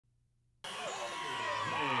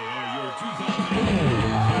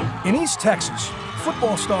In East Texas,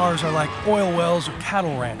 football stars are like oil wells or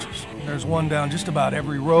cattle ranches. There's one down just about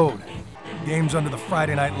every road. Games under the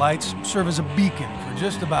Friday night lights serve as a beacon for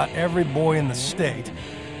just about every boy in the state.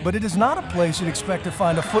 But it is not a place you'd expect to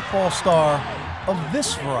find a football star of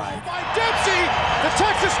this variety. Dempsey, the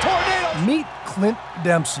Texas Tornadoes! Meet Clint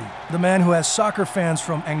Dempsey, the man who has soccer fans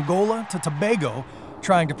from Angola to Tobago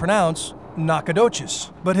trying to pronounce Nacogdoches.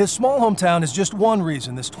 But his small hometown is just one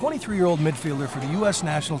reason this 23-year-old midfielder for the U.S.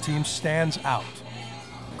 national team stands out.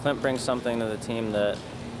 Clint brings something to the team that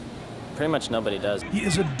pretty much nobody does. He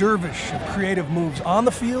is a dervish of creative moves on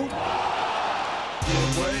the field, a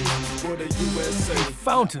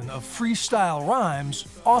fountain of freestyle rhymes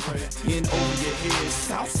off of it.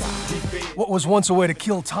 What was once a way to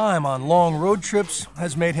kill time on long road trips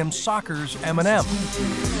has made him soccer's Eminem.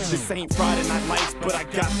 This ain't Friday Night Lights, but I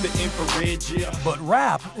got the infrared, yeah. But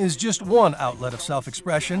rap is just one outlet of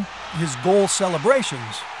self-expression. His goal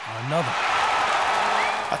celebrations are another.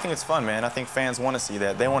 I think it's fun, man. I think fans want to see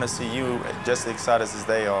that. They want to see you just as excited as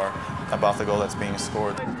they are about the goal that's being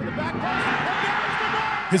scored.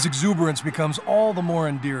 His exuberance becomes all the more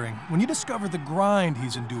endearing when you discover the grind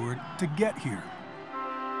he's endured to get here.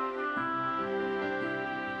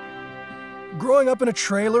 Growing up in a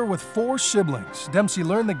trailer with 4 siblings, Dempsey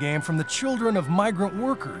learned the game from the children of migrant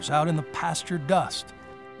workers out in the pasture dust.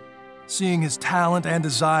 Seeing his talent and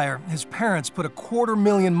desire, his parents put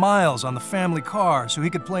 250,000 miles on the family car so he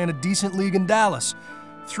could play in a decent league in Dallas,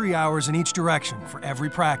 3 hours in each direction for every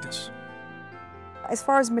practice. As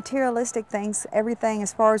far as materialistic things, everything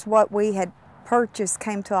as far as what we had purchased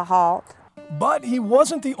came to a halt. But he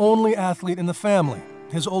wasn't the only athlete in the family.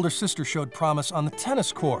 His older sister showed promise on the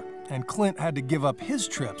tennis court, and Clint had to give up his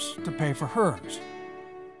trips to pay for hers.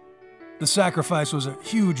 The sacrifice was a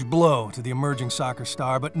huge blow to the emerging soccer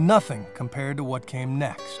star, but nothing compared to what came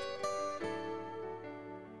next.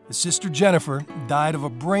 His sister Jennifer died of a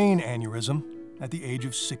brain aneurysm at the age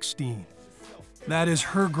of 16. That is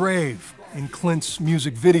her grave in Clint's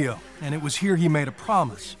music video, and it was here he made a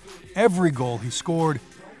promise. Every goal he scored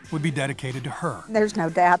would be dedicated to her. There's no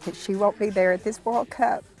doubt that she won't be there at this World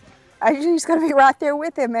Cup. She's going to be right there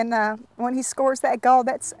with him, and when he scores that goal,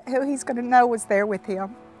 that's who he's going to know was there with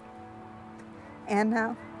him.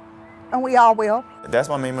 And we all will. That's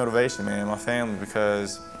my main motivation, man, my family,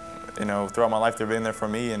 because, you know, throughout my life they've been there for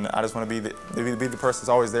me, and I just want to be the person that's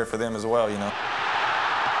always there for them as well, you know.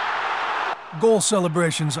 Goal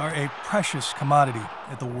celebrations are a precious commodity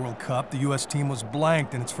at the World Cup. The U.S. team was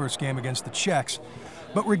blanked in its first game against the Czechs.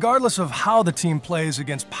 But regardless of how the team plays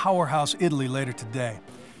against powerhouse Italy later today,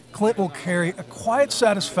 Clint will carry a quiet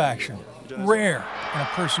satisfaction, rare in a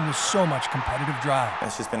person with so much competitive drive.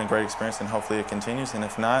 It's just been a great experience, and hopefully it continues. And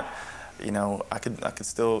if not, you know, I could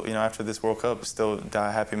still, you know, after this World Cup, still die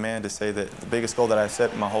a happy man to say that the biggest goal that I've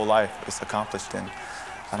set my whole life is accomplished. And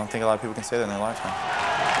I don't think a lot of people can say that in their lifetime.